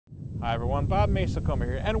Hi everyone, Bob Mehsikomer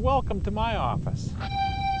here, and welcome to my office.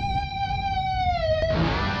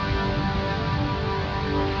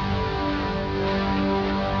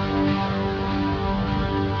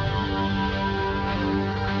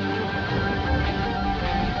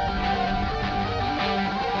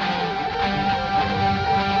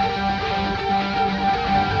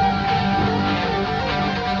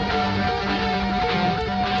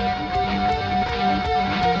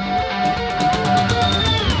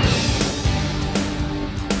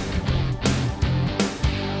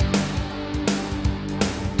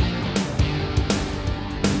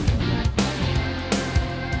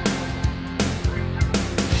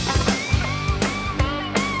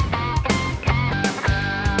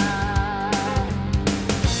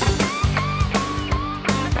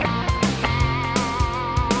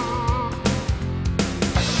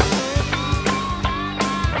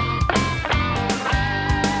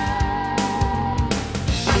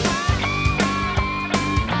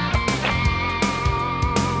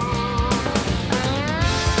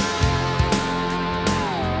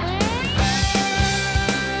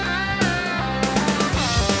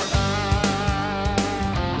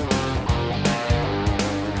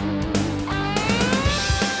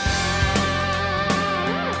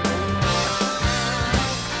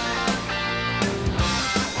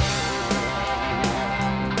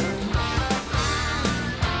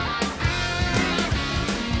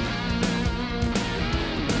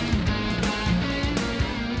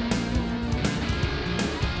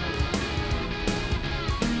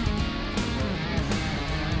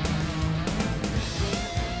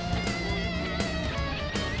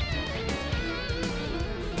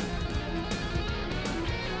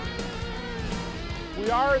 We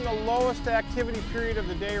are in the lowest activity period of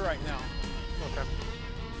the day right now. Okay.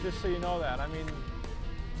 Just so you know that. I mean,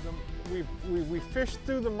 we fished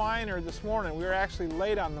through the minor this morning. We were actually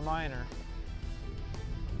late on the minor.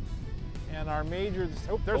 And our major,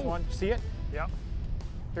 oh, there's one. See it? Yeah.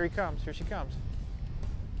 Here he comes. Here she comes.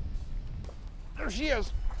 There she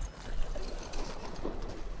is.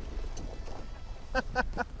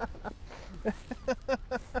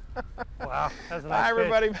 Wow, that's a nice Hi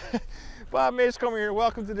everybody. fish. Bob Mehsikomer here.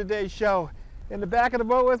 Welcome to today's show. In the back of the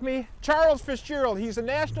boat with me, Charles Fitzgerald. He's the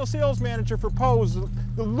national sales manager for Pose,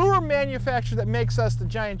 the lure manufacturer that makes us the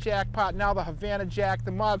Giant Jackpot, now the Havana Jack,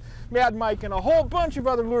 the Mad Mike, and a whole bunch of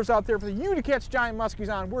other lures out there for you to catch giant muskies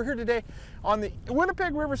on. We're here today on the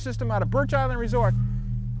Winnipeg River system out of Birch Island Resort.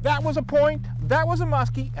 That was a point, that was a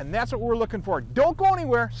muskie, and that's what we're looking for. Don't go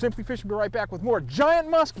anywhere. Simply Fish will be right back with more giant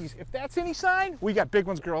muskies. If that's any sign, we got big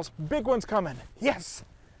ones, girls. Big ones coming. Yes.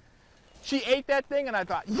 She ate that thing, and I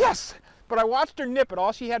thought, yes! But I watched her nip it.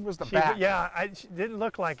 All she had was the back. Yeah, she didn't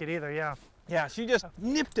look like it either, yeah. Yeah, she just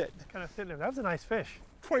nipped it. Kind of sitting there. That was a nice fish.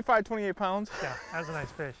 25, 28 pounds. Yeah, that was a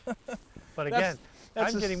nice fish. But again,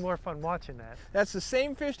 I'm getting more fun watching that. That's the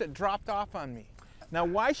same fish that dropped off on me. Now,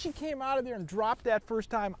 why she came out of there and dropped that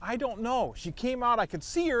first time, I don't know. She came out, I could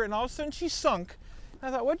see her, and all of a sudden she sunk. And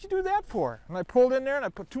I thought, what'd you do that for? And I pulled in there, and I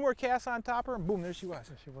put 2 more casts on top of her, and boom, there she was.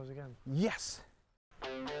 There she was again. Yes.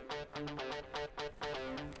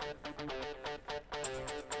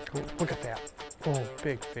 Oh, look at that. Oh,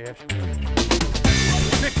 big fish.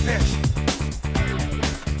 Big fish.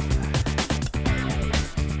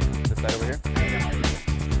 This side over here?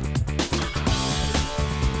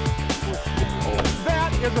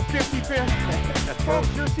 That is a 50 fish. Folks,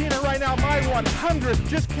 you're seeing it right now. My 100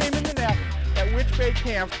 just came in the net at Witch Bay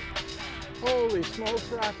Camp. Holy smokes,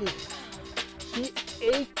 Rocky. She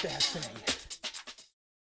ate that thing.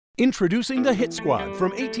 Introducing the Hit Squad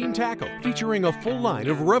from 18 Tackle, featuring a full line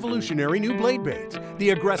of revolutionary new blade baits.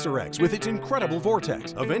 The Aggressor X with its incredible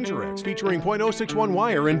vortex, Avenger X featuring .061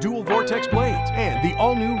 wire and dual vortex blades, and the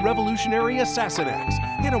all-new revolutionary Assassin X.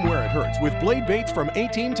 Hit 'em where it hurts with blade baits from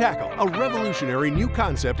 18 Tackle, a revolutionary new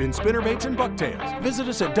concept in spinnerbaits and bucktails. Visit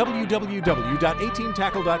us at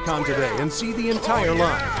www.18tackle.com today and see the entire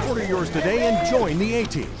line. Order yours today and join the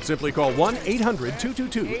A-Team. Simply call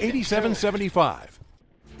 1-800-222-8775.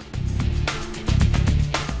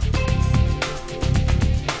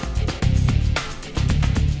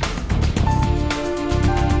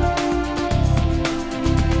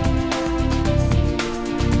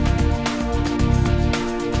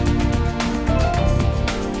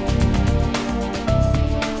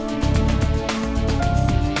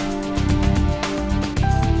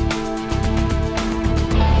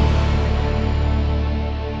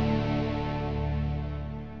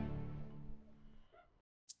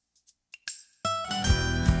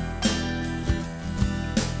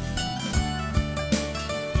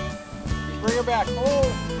 Bring her back. Oh,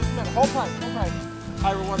 just a minute. Hold tight, hold tight.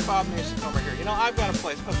 Hi everyone, Bob Mehsikomer here. You know, I've got a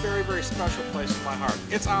place, a very, very special place in my heart.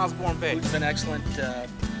 It's Osborne Bay. Food's been excellent.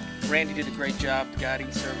 Randy did a great job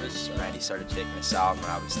guiding service. Randy started taking us out when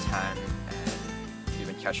I was 10, and we've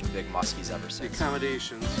been catching big muskies ever The since.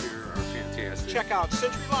 accommodations here are fantastic. Check out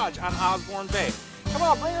Century Lodge on Osborne Bay. Come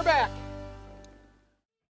on, bring her back.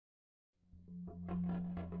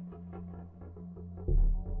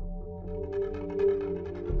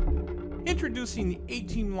 Introducing the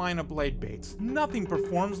A-Team line of blade baits. Nothing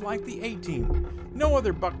performs like the A-Team. No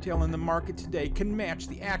other bucktail in the market today can match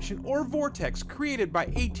the action or vortex created by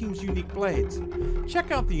A-Team's unique blades.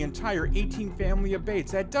 Check out the entire A-Team family of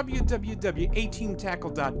baits at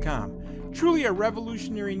www.ateamtackle.com. Truly a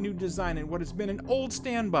revolutionary new design in what has been an old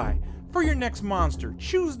standby. For your next monster,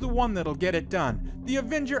 choose the one that'll get it done. The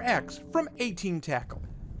Avenger X from A-Team Tackle.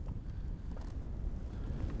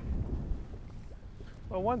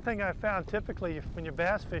 Well, one thing I found typically when you're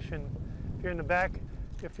bass fishing, if you're in the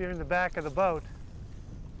back of the boat,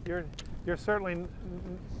 you're certainly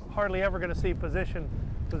hardly ever going to see position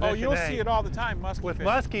Oh, you'll A. see it all the time, muskie With fish.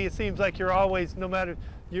 muskie, it seems like you're always, no matter,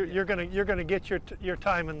 you're gonna get your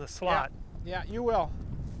time in the slot. Yeah, you will.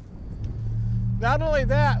 Not only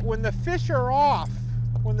that, when the fish are off,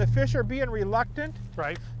 when the fish are being reluctant,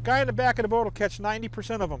 Right. guy in the back of the boat will catch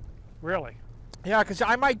 90% of them. Really. Yeah, because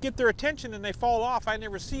I might get their attention and they fall off, I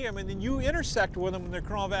never see them, and then you intersect with them and they're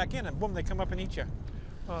crawling back in, and boom, they come up and eat you.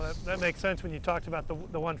 Well, that makes sense when you talked about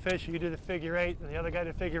the one fish. You did a figure 8, and the other guy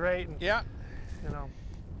did figure 8, and Yeah. you know.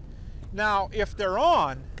 Now, if they're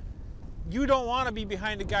on, you don't want to be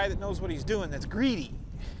behind a guy that knows what he's doing, that's greedy.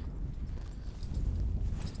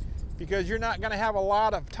 Because you're not going to have a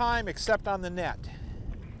lot of time except on the net.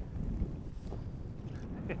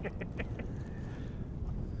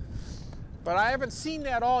 But I haven't seen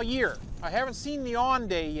that all year. I haven't seen the on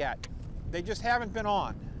day yet. They just haven't been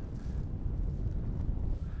on.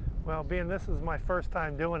 Well, being this is my first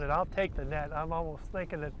time doing it, I'll take the net. I'm almost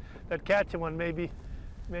thinking that catching one may be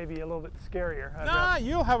a little bit scarier. Nah,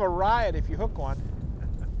 you'll have a riot if you hook one.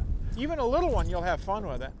 Even a little one, you'll have fun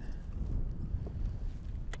with it.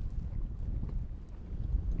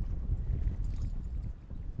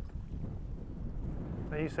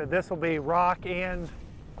 Now you said this will be rock and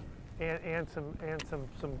some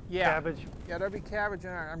cabbage. Yeah, there'll be cabbage in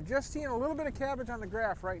there. I'm just seeing a little bit of cabbage on the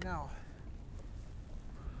graph right now.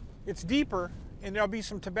 It's deeper, and there'll be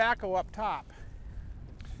some tobacco up top.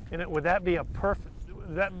 And would that be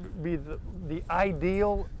would that be the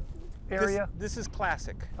ideal area? This is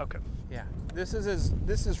classic. Okay. Yeah, this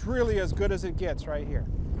is really as good as it gets right here.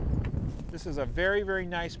 This is a very, very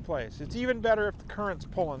nice place. It's even better if the current's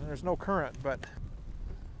pulling. There's no current, but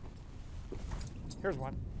here's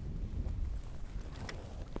one.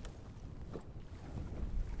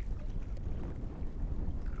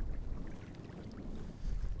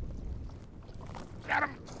 Got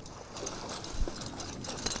him.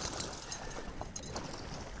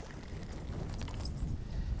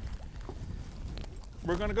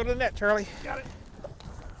 We're going to go to the net, Charlie. Got it.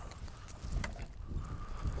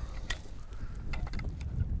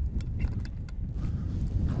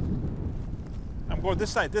 I'm going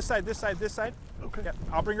this side, this side, this side, this side. Okay. Yep,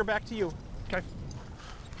 I'll bring her back to you. Okay.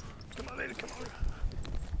 Come on, lady, come on.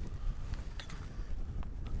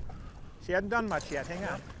 She hasn't done much yet. Hang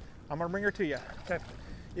on. I'm going to bring her to you. Okay.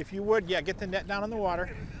 If you would, yeah, get the net down in the water.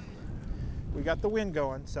 We got the wind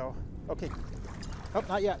going, so, okay. Oh,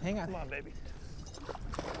 not yet. Hang on. Come on, baby.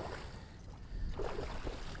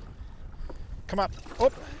 Come up. Oh,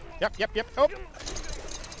 yep, yep, yep. Oh.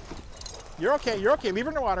 You're okay, you're okay. Leave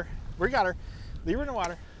her in the water. We got her. Leave her in the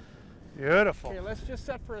water. Beautiful. Okay, let's just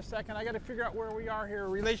set for a second. I got to figure out where we are here,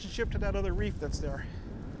 relationship to that other reef that's there.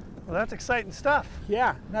 Well, that's exciting stuff.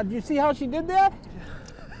 Yeah. Now, do you see how she did that?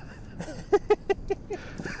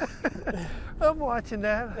 I'm watching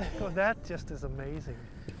that. Oh, that just is amazing.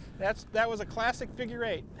 That was a classic figure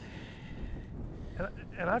 8.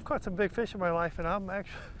 And I've caught some big fish in my life, and I'm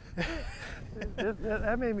actually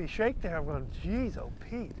that made me shake there. I'm going, geez, oh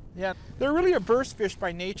Pete. Yeah, they're really a burst fish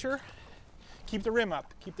by nature. Keep the rim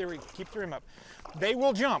up. Keep the rim up. They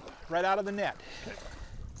will jump right out of the net. Okay.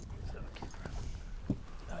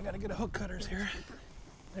 I got to get a hook cutters here.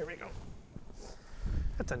 There we go.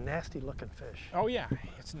 That's a nasty looking fish. Oh yeah,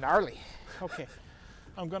 it's gnarly. Okay,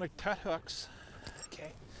 I'm going to cut hooks.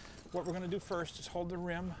 Okay, what we're going to do first is hold the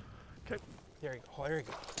rim. Okay. There you go. Oh, there you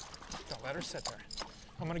go. Don't let her sit there.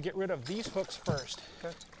 I'm going to get rid of these hooks first.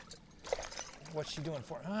 Okay. What's she doing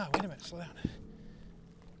for? Ah, wait a minute. Slow down.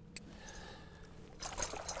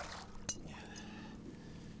 Yeah.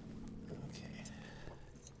 Okay.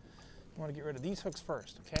 I want to get rid of these hooks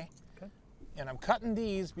first, okay? Okay. And I'm cutting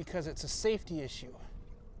these because it's a safety issue.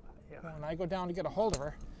 When I go down to get a hold of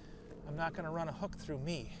her, I'm not going to run a hook through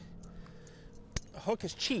me. A hook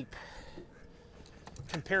is cheap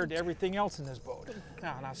compared to everything else in this boat.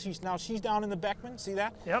 Now she's down in the Beckman. See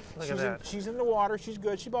that? Yep. Look at that. She's in the water. She's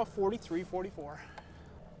good. She's about 43, 44.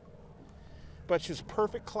 But she's a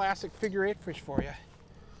perfect classic figure 8 fish for you.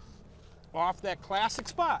 Off that classic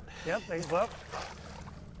spot. Yep. Well,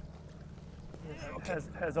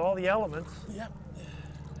 has all the elements. Yep.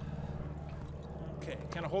 Okay.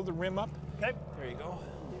 Kind of hold the rim up. Okay. There you go.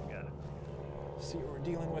 You got it. See what we're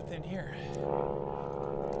dealing with in here.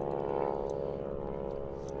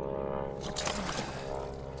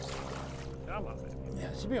 Come on, baby. Yeah,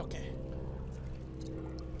 she'll be okay.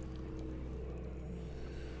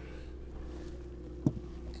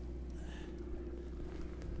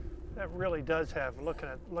 That really does have, looking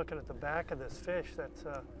at the back of this fish, that's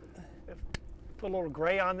put a little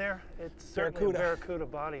gray on there, it's certainly a barracuda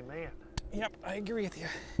body, man. Yep, I agree with you.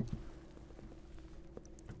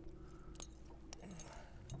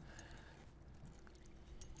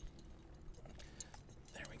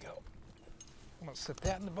 There we go. I'm gonna set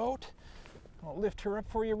that in the boat. I'll lift her up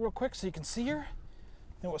for you real quick so you can see her.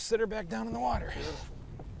 Then we'll sit her back down in the water.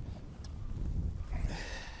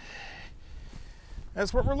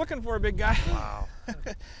 That's what we're looking for, big guy. Wow.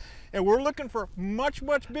 And we're looking for much,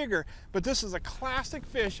 much bigger, but this is a classic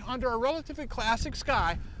fish under a relatively classic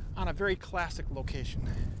sky on a very classic location.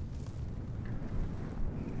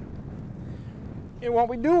 And what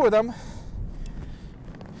we do with them,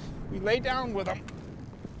 we lay down with them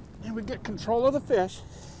and we get control of the fish.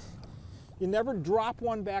 You never drop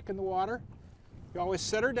one back in the water. You always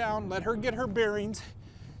set her down, let her get her bearings.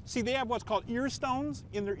 See, they have what's called ear stones.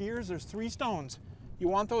 In their ears, there's 3 stones. You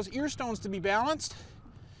want those ear stones to be balanced.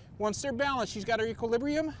 Once they're balanced, she's got her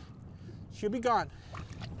equilibrium, she'll be gone.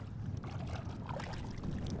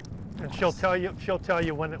 And she'll tell you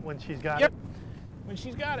when she's got it. Yep, when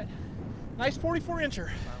she's got it. Nice 44-incher.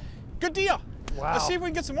 Wow. Good deal. Wow. Let's see if we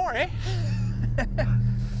can get some more, eh?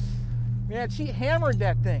 Man, she hammered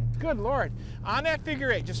that thing. Good Lord. On that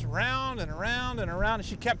figure 8, just around and around and around, and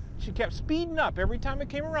she kept speeding up every time it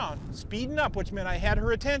came around. Speeding up, which meant I had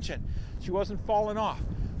her attention. She wasn't falling off.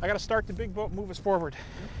 I got to start the big boat, move us forward.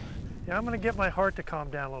 Yeah, I'm going to get my heart to calm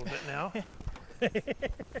down a little bit now.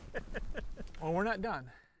 Well, we're not done.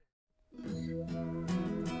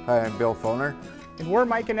 Hi, I'm Bill Foner. And we're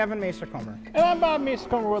Mike and Evan Mehsikomer. And I'm Bob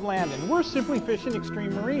Mehsikomer with Landon. We're Simply Fishing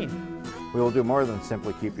Extreme Marine. We will do more than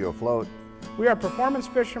simply keep you afloat. We are performance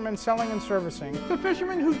fishermen selling and servicing. The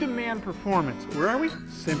fishermen who demand performance. Where are we?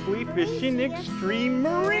 Simply Fishing Extreme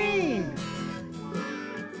Marine.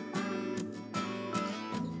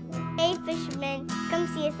 Hey fishermen, come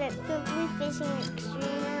see us at Simply Fishing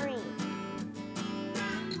Extreme Marine.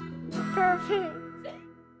 Perfect.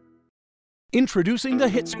 Introducing the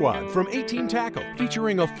Hit Squad from 18 Tackle,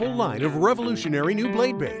 featuring a full line of revolutionary new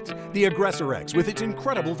blade baits. The Aggressor X with its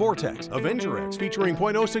incredible vortex, Avenger X featuring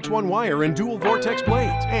 .061 wire and dual vortex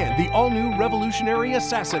blades, and the all-new revolutionary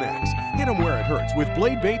Assassin X. Hit 'em where it hurts with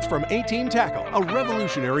blade baits from 18 Tackle, a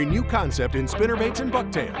revolutionary new concept in spinnerbaits and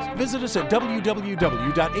bucktails. Visit us at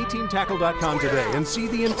www.18tackle.com today and see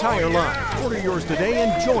the entire line. Order yours today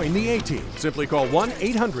and join the A-Team. Simply call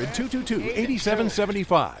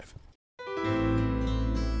 1-800-222-8775.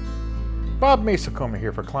 Bob Mehsikomer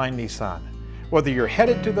here for Klein Nissan. Whether you're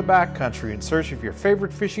headed to the backcountry in search of your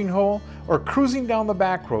favorite fishing hole or cruising down the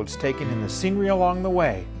back roads taking in the scenery along the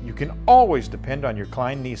way, you can always depend on your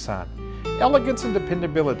Klein Nissan. Elegance and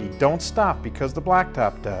dependability don't stop because the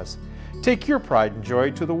blacktop does. Take your pride and joy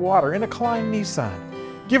to the water in a Klein Nissan.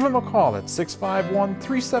 Give them a call at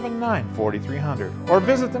 651-379-4300 or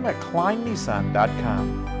visit them at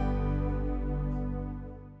kleinnissan.com.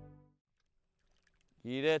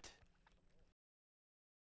 Eat it.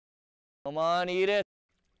 Come on, eat it.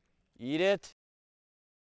 Eat it.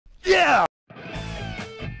 Yeah!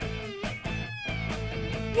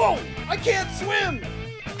 Whoa! I can't swim!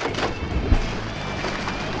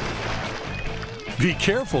 Be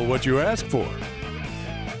careful what you ask for.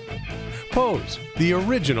 Pose, the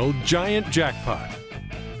original giant jackpot.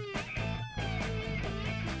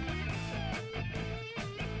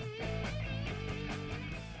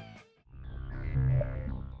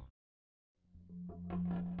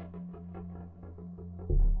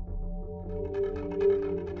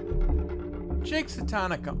 Jake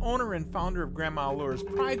Satanica, owner and founder of Grandma Lures,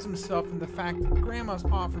 prides himself in the fact that Grandma's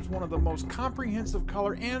offers one of the most comprehensive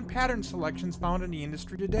color and pattern selections found in the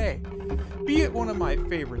industry today. Be it one of my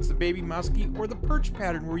favorites, the baby muskie, or the perch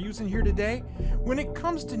pattern we're using here today, when it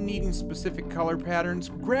comes to needing specific color patterns,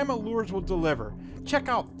 Grandma Lures will deliver. Check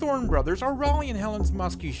out Thorn Brothers or Raleigh and Helen's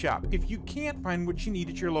Muskie Shop if you can't find what you need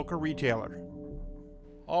at your local retailer.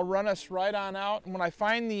 I'll run us right on out, and when I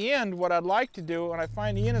find the end, what I'd like to do, when I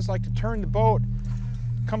find the end, is like to turn the boat,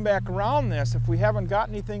 come back around this. If we haven't got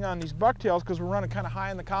anything on these bucktails, because we're running kind of high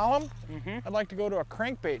in the column, I'd like to go to a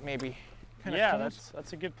crankbait maybe. Yeah,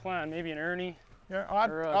 that's a good plan. Maybe an Ernie. Yeah,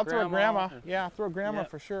 I'll throw a grandma. Yeah, throw a grandma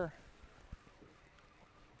for sure.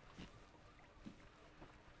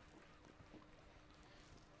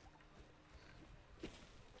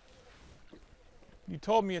 You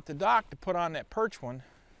told me at the dock to put on that perch one.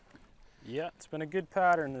 Yeah, it's been a good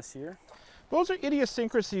pattern this year. Those are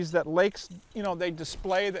idiosyncrasies that lakes, you know, they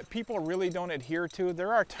display that people really don't adhere to.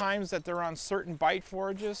 There are times that they're on certain bite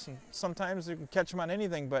forages, and sometimes you can catch them on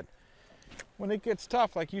anything, but when it gets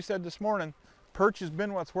tough, like you said this morning, perch has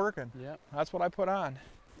been what's working. Yeah. That's what I put on.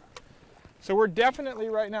 So we're definitely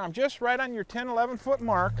right now, I'm just right on your 10, 11 foot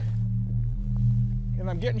mark, and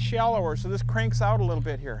I'm getting shallower, so this cranks out a little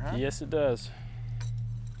bit here, huh? Yes, it does.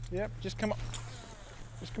 Yep, just come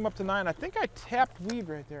up to 9. I think I tapped weed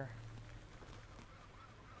right there.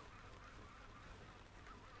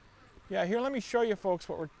 Yeah, here, let me show you folks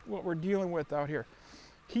what we're dealing with out here.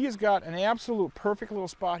 He has got an absolute perfect little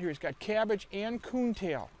spot here. He's got cabbage and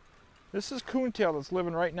coontail. This is coontail that's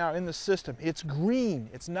living right now in the system. It's green,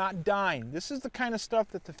 it's not dying. This is the kind of stuff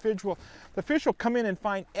that the fish will come in and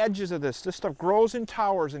find edges of this. This stuff grows in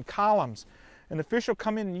towers and columns. And the fish will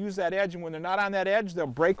come in and use that edge, and when they're not on that edge, they'll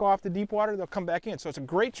break off the deep water, they'll come back in. So it's a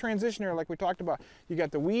great transition area like we talked about. You got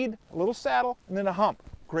the weed, a little saddle, and then a hump.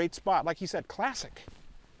 Great spot. Like he said, classic.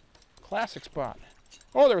 Classic spot.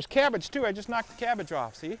 Oh, there was cabbage too. I just knocked the cabbage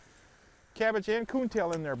off, see? Cabbage and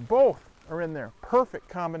coontail in there. Both are in there. Perfect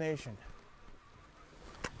combination.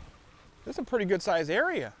 This is a pretty good size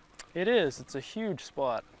area. It is. It's a huge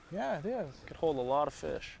spot. Yeah, it is. Could hold a lot of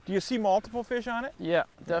fish. Do you see multiple fish on it? Yeah,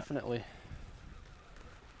 definitely.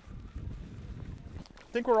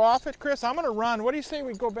 Think we're off it, Chris? I'm gonna run. What do you say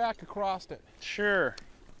we go back across it? Sure.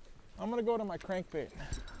 I'm gonna go to my crankbait.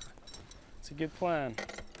 It's a good plan.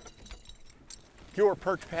 Pure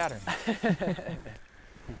perch pattern.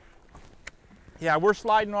 Yeah, we're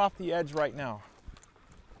sliding off the edge right now.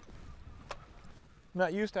 I'm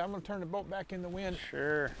not used to, I'm gonna turn the boat back in the wind.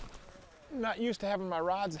 Sure. I'm not used to having my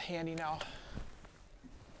rods handy now.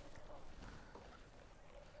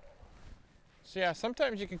 So yeah,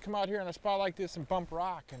 sometimes you can come out here in a spot like this and bump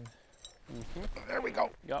rock and there we go.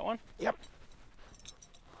 Got one? Yep.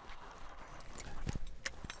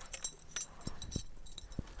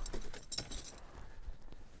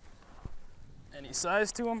 Any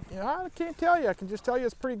size to them? Yeah, I can't tell you. I can just tell you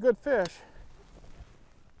it's a pretty good fish.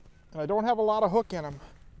 And I don't have a lot of hook in them.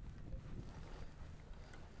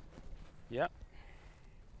 Yep.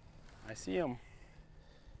 I see them.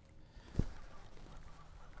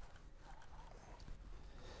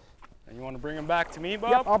 And you want to bring them back to me,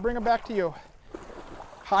 Bob? Yep, I'll bring them back to you.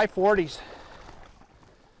 High 40s.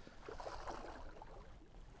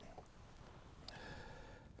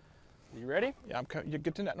 You ready? Yeah, you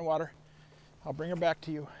get the net in the water. I'll bring her back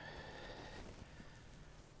to you.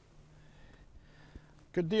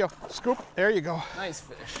 Good deal. Scoop. There you go. Nice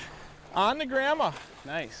fish. On the grandma.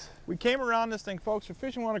 Nice. We came around this thing, folks. We're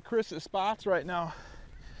fishing one of Chris's spots right now.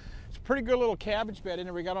 It's a pretty good little cabbage bed in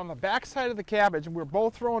there. We got on the back side of the cabbage, and we're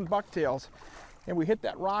both throwing bucktails. And we hit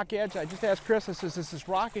that rock edge. I just asked Chris, I says, is this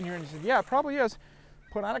rock in here? And he said, yeah, it probably is.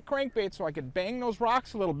 Put on a crankbait so I could bang those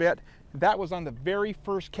rocks a little bit. That was on the very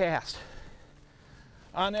first cast.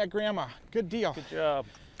 On that grandma. Good deal. Good job.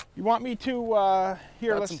 You want me to,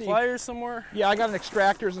 here, let's see. Got some pliers somewhere? Yeah, I got an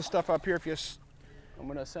extractors and stuff up here if you... I'm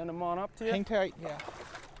gonna send them on up to you. Hang tight, yeah.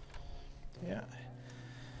 Yeah.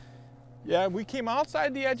 Yeah, we came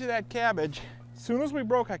outside the edge of that cabbage. As soon as we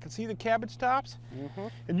broke, I could see the cabbage tops.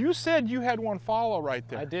 And you said you had one follow right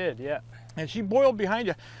there. I did, yeah. And she boiled behind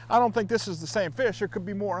you. I don't think this is the same fish. There could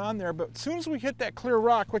be more on there, but as soon as we hit that clear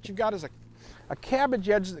rock, what you've got is a cabbage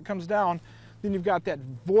edge that comes down. Then you've got that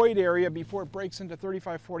void area before it breaks into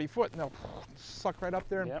 35, 40 foot, and they'll suck right up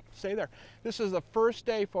there and stay there. This is the first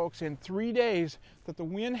day, folks, in 3 days that the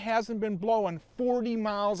wind hasn't been blowing 40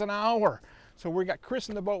 miles an hour. So we got Chris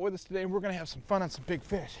in the boat with us today, and we're gonna have some fun on some big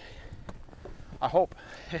fish. I hope.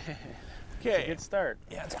 Okay. Good start.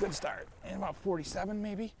 Yeah, it's a good start. And about 47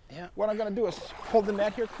 maybe. Yeah. What I'm gonna do is hold the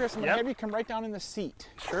net here, Chris. I'm gonna have you come right down in the seat.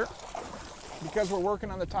 Sure. because we're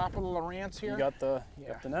working on the top of the Lowrance here. You got the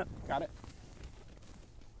net? Got it.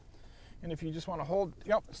 And if you just want to hold,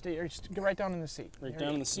 yep, stay there, just get right down in the seat. Right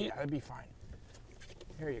down in the seat? Yeah, that'd be fine.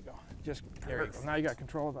 Here you go. Just there you go. Now you got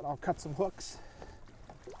control of it. I'll cut some hooks.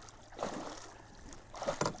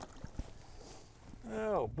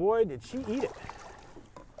 Oh boy, did she eat it.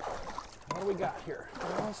 What do we got here?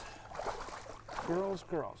 Girls, girls,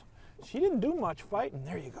 girls. She didn't do much fighting.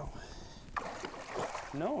 There you go.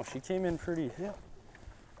 No, she came in pretty. Yeah.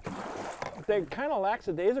 They're kind of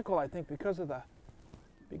lackadaisical, I think, because of the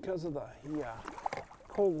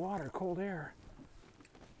cold water, cold air.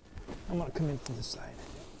 I'm gonna come in from this side.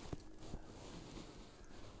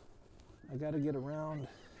 I gotta get around.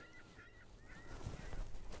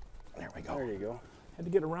 There we go. There you go. Had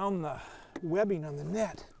to get around the webbing on the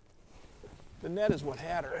net. The net is what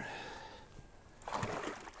had her.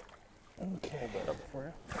 Okay. Hold that up for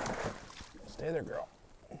you. Stay there, girl.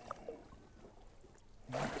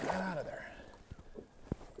 Get out of there.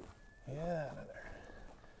 Get out of there.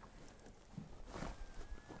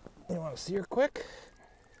 You want to see her quick?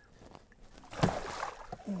 Come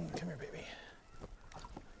here, baby.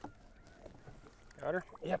 Got her?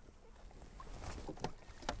 Yep.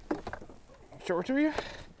 Show her to you?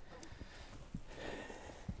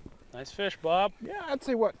 Nice fish, Bob. Yeah, I'd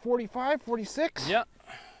say what, 45, 46? Yeah.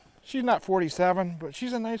 She's not 47, but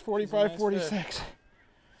she's a nice 45, nice 46. fish.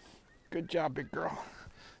 Good job, big girl.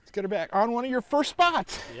 Let's get her back on one of your first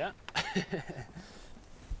spots. Yeah.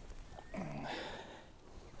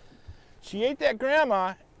 She ate that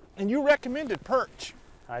grandma, and you recommended perch.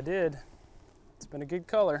 I did. It's been a good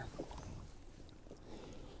color.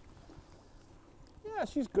 Yeah,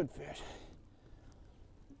 she's good fish.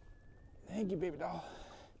 Thank you, baby doll.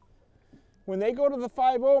 When they go to the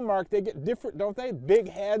 5-0 mark, they get different, don't they? Big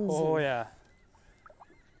heads. Oh, yeah.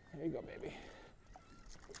 There you go, baby.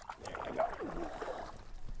 There you go.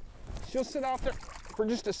 She'll sit out there for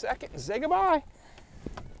just a second and say goodbye.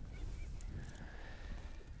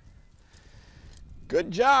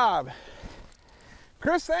 Good job.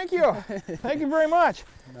 Chris, thank you. Thank you very much.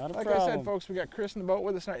 Not a like problem. I said, folks, we got Chris in the boat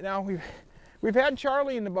with us right now. We've had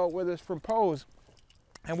Charlie in the boat with us from Pose,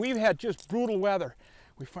 and we've had just brutal weather.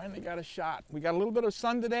 We finally got a shot. We got a little bit of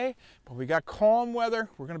sun today, but we got calm weather.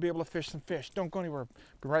 We're going to be able to fish some fish. Don't go anywhere.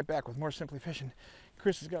 Be right back with more Simply Fishing.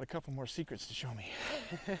 Chris has got a couple more secrets to show me.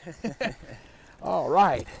 All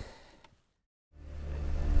right.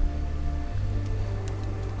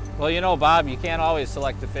 Well, you know, Bob, you can't always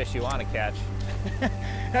select the fish you want to catch.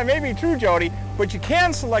 That may be true, Jody, but you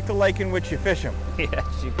can select the lake in which you fish them.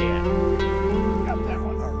 Yes, you can. Got that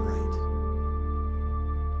one. All right.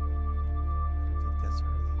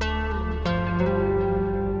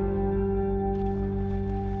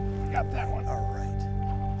 Got that one. All right.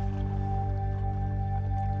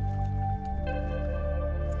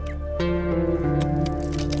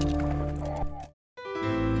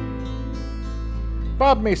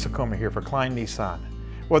 Bob Mehsikomer here for Klein Nissan.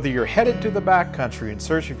 Whether you're headed to the backcountry in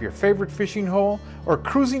search of your favorite fishing hole or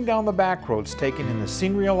cruising down the back roads taking in the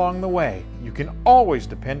scenery along the way, you can always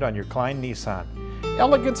depend on your Klein Nissan.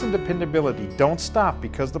 Elegance and dependability don't stop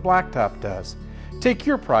because the blacktop does. Take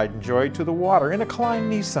your pride and joy to the water in a Klein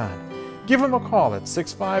Nissan. Give them a call at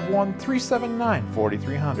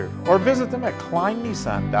 651-379-4300 or visit them at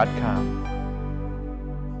kleinnissan.com.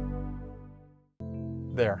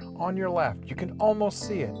 There, on your left, you can almost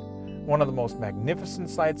see it. One of the most magnificent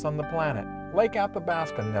sights on the planet, Lake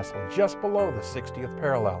Athabasca nestled just below the 60th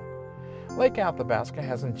parallel. Lake Athabasca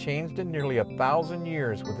hasn't changed in nearly 1,000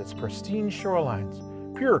 years with its pristine shorelines,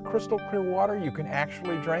 pure crystal clear water you can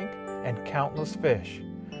actually drink, and countless fish.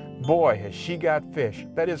 Boy, has she got fish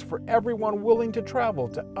that is for everyone willing to travel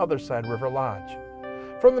to Otherside River Lodge.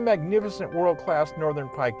 From the magnificent world-class northern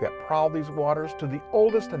pike that prowl these waters to the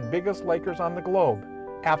oldest and biggest lakers on the globe,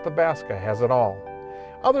 Athabasca has it all.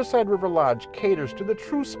 Otherside River Lodge caters to the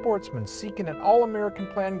true sportsman seeking an all-American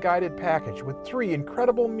plan guided package with 3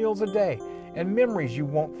 incredible meals a day and memories you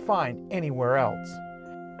won't find anywhere else.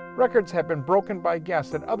 Records have been broken by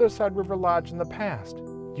guests at Otherside River Lodge in the past.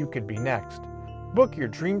 You could be next. Book your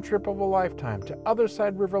dream trip of a lifetime to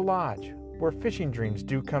Otherside River Lodge, where fishing dreams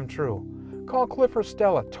do come true. Call Cliff or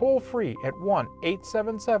Stella toll-free at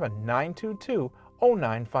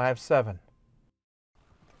 1-877-922-0957.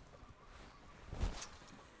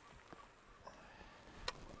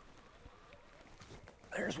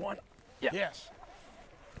 There's one. Yeah. Yes.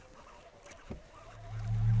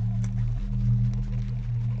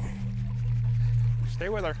 Stay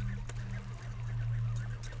with her.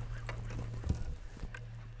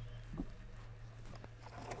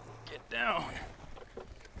 Get down.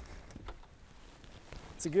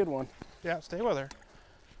 It's a good one. Yeah, stay with her.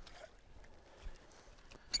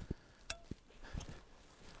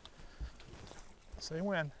 Say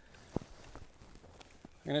when.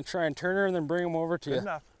 I'm gonna try and turn her and then bring them over to you. Good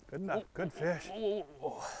enough. Good enough. Good fish.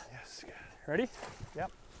 Yes. Good. Ready?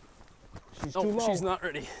 Yep. She's Oh, too low. she's not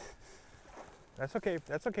ready. That's okay.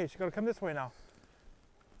 That's okay. She's gonna come this way now.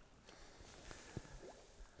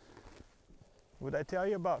 Would I tell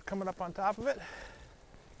you about coming up on top of it?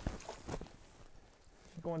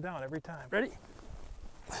 She's going down every time. Ready?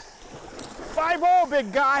 5-0,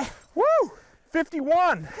 big guy. Woo!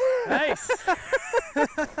 51. Nice.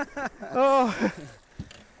 Oh.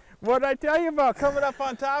 What did I tell you about coming up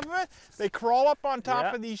on top of it? They crawl up on top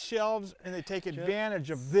Yep. of these shelves and they take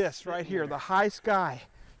advantage of this right here, the high sky.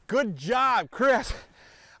 Good job, Chris.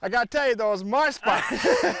 I got to tell you, though, it's my spot.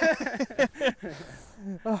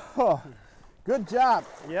 Oh, good job.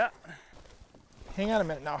 Yeah. Hang on a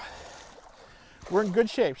minute now. We're in good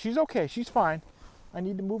shape. She's okay. She's fine. I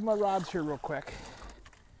need to move my rods here real quick.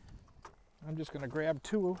 I'm just going to grab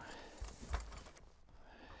 2.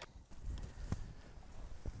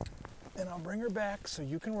 And I'll bring her back so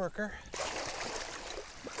you can work her.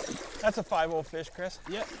 That's a 5-0 fish, Chris.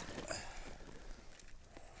 Yep.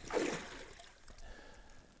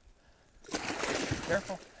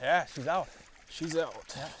 Careful. Yeah, she's out. She's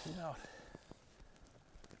out. Yeah, she's out.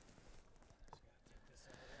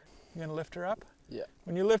 You gonna lift her up? Yeah.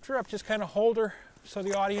 When you lift her up, just kind of hold her so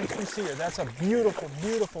the audience can see her. That's a beautiful,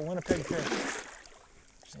 beautiful Winnipeg fish.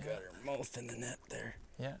 She's got her mouth in the net there.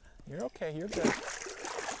 Yeah, you're okay. You're good.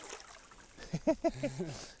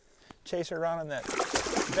 Chase her around on that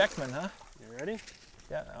Beckman, huh? You ready?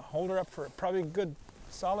 Yeah, now hold her up for probably a good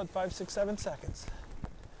solid 5, 6, 7 seconds.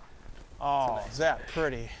 Oh, nice, is that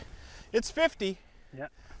pretty? It's 50. Yeah.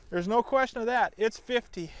 There's no question of that. It's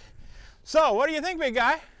 50. So, what do you think, big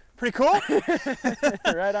guy? Pretty cool?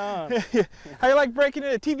 Right on. How you like breaking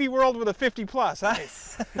into TV world with a 50 plus, huh?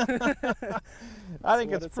 Nice. I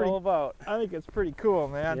think it's pretty all about. I think it's pretty cool,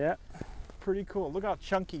 man. Yeah. Pretty cool. Look how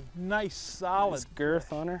chunky. Nice, solid Nice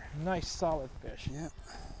girth on her. Nice, solid fish. Yeah.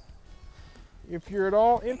 If you're at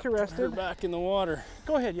all Put her interested, back in the water.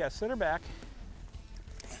 go ahead. Yeah, sit her back.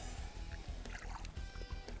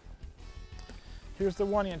 Here's the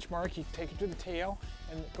 1-inch mark. You take it to the tail,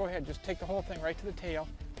 and go ahead. Just take the whole thing right to the tail.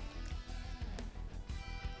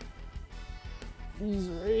 She's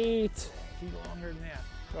right. She's longer than that.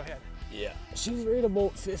 Go ahead. Yeah. She's right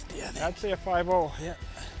about 50, I think. I'd say a 5-0. Yeah.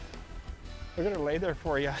 We're gonna lay there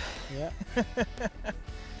for you. Yeah.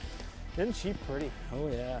 Isn't she pretty? Oh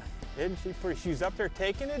yeah. Isn't she pretty? She's up there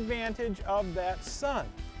taking advantage of that sun,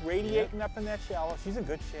 radiating up in that shallow. She's in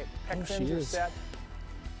good shape. Pec fins are set.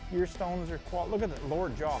 Ear stones are look at that lower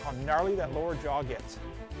jaw, how gnarly that lower jaw gets.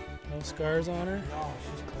 No scars on her? No,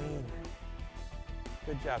 she's clean.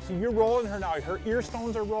 Good job. See, you're rolling her now. Her ear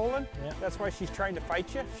stones are rolling. Yeah. That's why she's trying to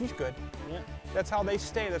fight you. She's good. Yeah. That's how they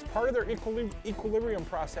stay. That's part of their equilibrium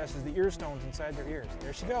process is the ear stones inside their ears.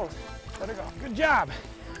 There she goes. Let her go. Good job.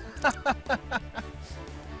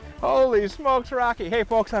 Holy smokes, Rocky. Hey,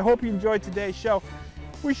 folks, I hope you enjoyed today's show.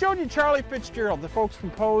 We showed you Charlie Fitzgerald, the folks from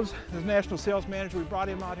Pose, the national sales manager. We brought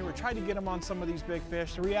him out here. We tried to get him on some of these big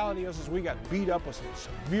fish. The reality is we got beat up with some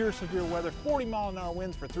severe weather, 40-mile-an-hour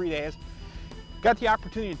winds for 3 days. Got the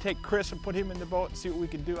opportunity to take Chris and put him in the boat and see what we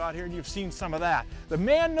can do out here, and you've seen some of that. The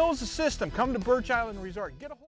man knows the system. Come to Birch Island Resort. Get a hold